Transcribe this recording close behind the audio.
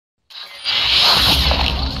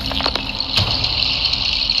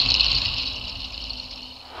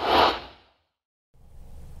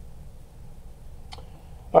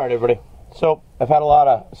Alright everybody, so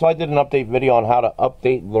I did an update video on how to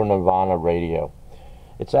update the Nirvana radio.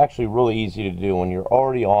 It's actually really easy to do when you're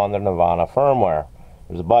already on the Nirvana firmware.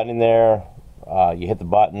 There's a button in there, you hit the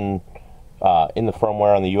button in the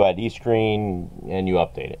firmware on the UID screen and you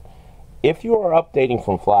update it. If you are updating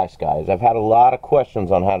from Flysky, I've had a lot of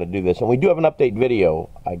questions on how to do this, and we do have an update video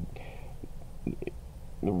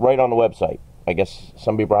right on the website. I guess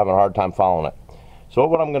some people are having a hard time following it. So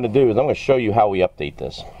what I'm going to do is I'm going to show you how we update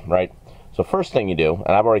this, right? So first thing you do,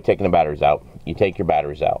 and I've already taken the batteries out, you take your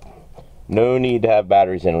batteries out. No need to have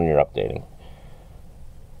batteries in when you're updating.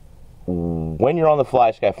 When you're on the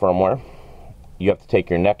Flysky firmware, you have to take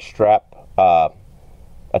your neck strap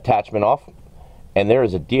attachment off, and there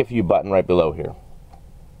is a DFU button right below here.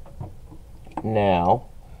 Now,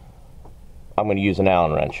 I'm going to use an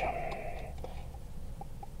Allen wrench. I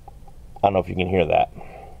don't know if you can hear that,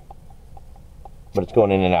 but it's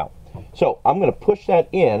going in and out. So I'm going to push that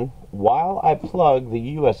in while I plug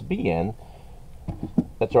the USB in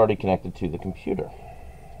that's already connected to the computer.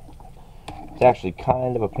 It's actually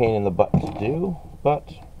kind of a pain in the butt to do,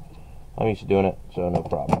 but I'm used to doing it, so no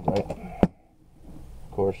problem, right?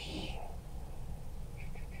 Of course,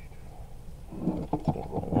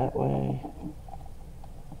 going that way.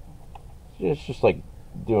 It's just like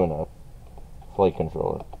doing a flight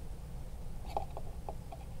controller.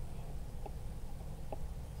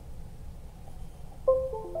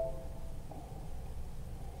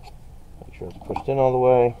 Make sure it's pushed in all the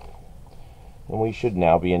way, and we should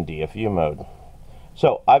now be in DFU mode.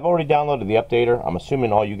 So I've already downloaded the updater. I'm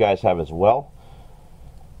assuming all you guys have as well.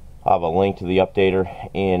 I'll have a link to the updater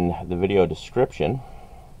in the video description.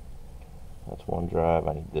 That's OneDrive.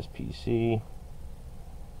 I need this PC.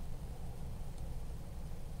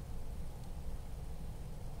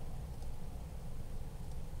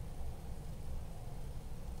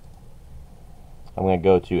 I'm going to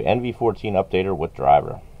go to NV14 updater with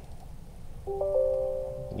driver.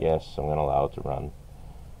 Yes, I'm going to allow it to run.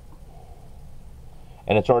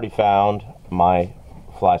 And it's already found my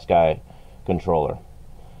Flysky controller.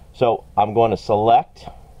 So I'm going to select.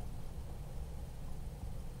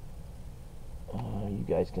 You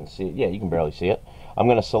guys can see it. Yeah, you can barely see it. I'm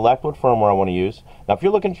going to select what firmware I want to use. Now, if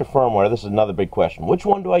you're looking at your firmware, this is another big question. Which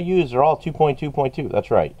one do I use? They're all 2.2.2.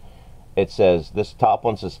 That's right. It says, this top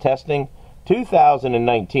one says testing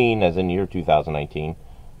 2019, as in year 2019,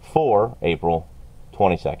 for April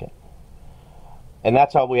 22nd. And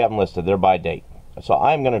that's how we have them listed. They're by date. So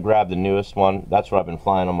I'm going to grab the newest one. That's what I've been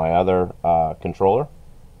flying on my other controller.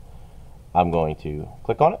 I'm going to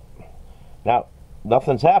click on it. Now,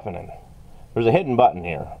 nothing's happening. There's a hidden button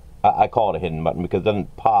here. I call it a hidden button because it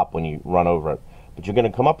doesn't pop when you run over it. But you're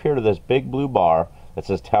going to come up here to this big blue bar that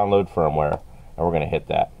says download firmware, and we're going to hit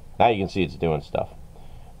that. Now you can see it's doing stuff.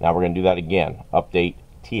 Now we're going to do that again. Update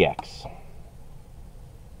TX.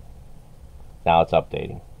 Now it's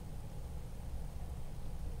updating.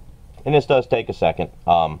 And this does take a second.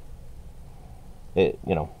 It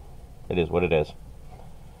is what it is.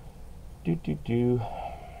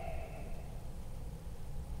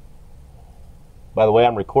 By the way,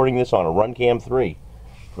 I'm recording this on a Runcam 3.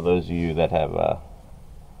 For those of you that have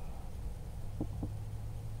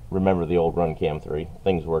remember the old Runcam 3.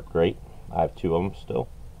 Things work great. I have 2 of them still.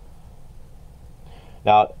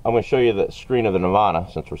 Now, I'm going to show you the screen of the Nirvana,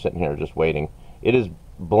 since we're sitting here just waiting. It is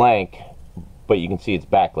blank, but you can see it's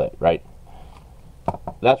backlit, right?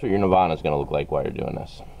 That's what your Nirvana is going to look like while you're doing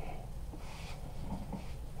this.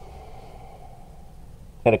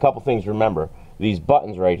 And a couple things to remember. These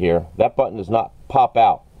buttons right here, that button does not pop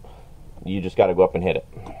out. You just got to go up and hit it.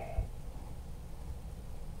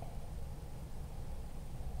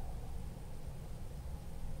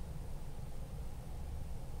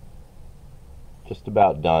 Just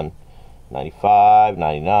about done. 95,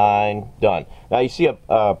 99, done. Now you see a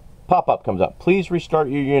pop-up comes up. Please restart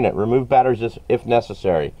your unit. Remove batteries if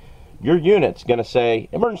necessary. Your unit's going to say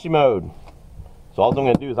emergency mode. So all I'm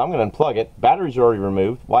going to do is I'm going to unplug it. Batteries are already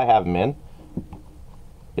removed. Why have them in?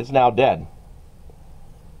 It's now dead.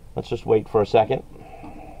 Let's just wait for a second.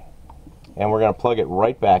 And we're going to plug it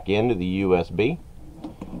right back into the USB.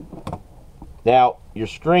 Now, your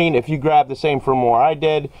screen, if you grab the same firmware I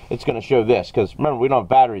did, it's going to show this. Because remember, we don't have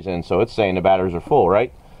batteries in, so it's saying the batteries are full,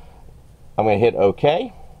 right? I'm going to hit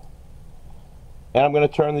OK. And I'm going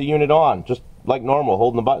to turn the unit on, just like normal,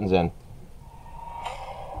 holding the buttons in.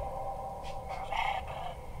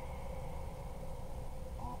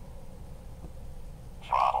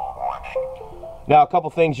 Now, a couple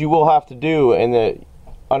things you will have to do in the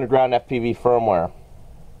underground FPV firmware.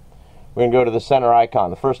 We're going to go to the center icon.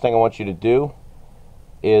 The first thing I want you to do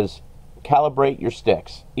is calibrate your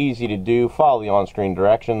sticks. Easy to do. Follow the on-screen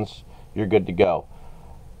directions. You're good to go.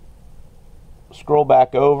 Scroll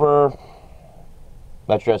back over.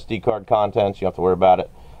 That's your SD card contents. You don't have to worry about it.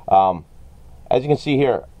 As you can see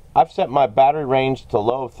here, I've set my battery range to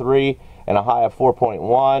low of 3 and a high of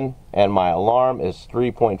 4.1, and my alarm is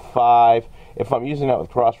 3.5. If I'm using that with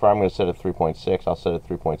Crossfire, I'm going to set it 3.6. I'll set it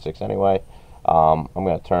 3.6 anyway. I'm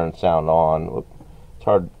going to turn sound on. Whoop. It's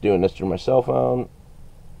hard doing this through my cell phone.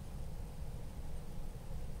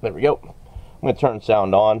 There we go. I'm going to turn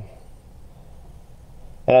sound on.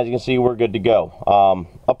 And as you can see, we're good to go.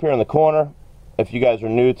 Up here in the corner, if you guys are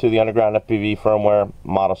new to the Underground FPV firmware,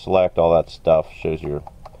 model select, all that stuff, shows your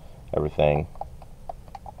everything.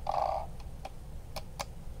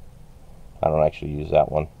 I don't actually use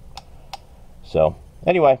that one. So,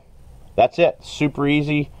 anyway, that's it. Super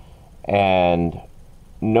easy. And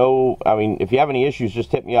no, I mean, if you have any issues,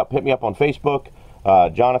 just hit me up. Hit me up on Facebook,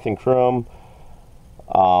 Jonathan Krum.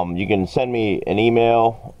 You can send me an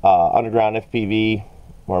email, Underground FPV,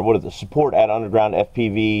 or what is it, support at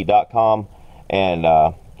undergroundfpv.com,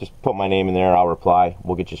 and just put my name in there. I'll reply.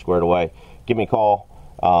 We'll get you squared away. Give me a call.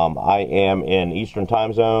 I am in Eastern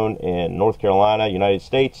Time Zone in North Carolina, United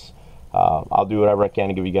States. I'll do whatever I can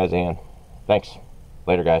to give you guys a hand. Thanks.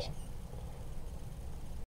 Later, guys.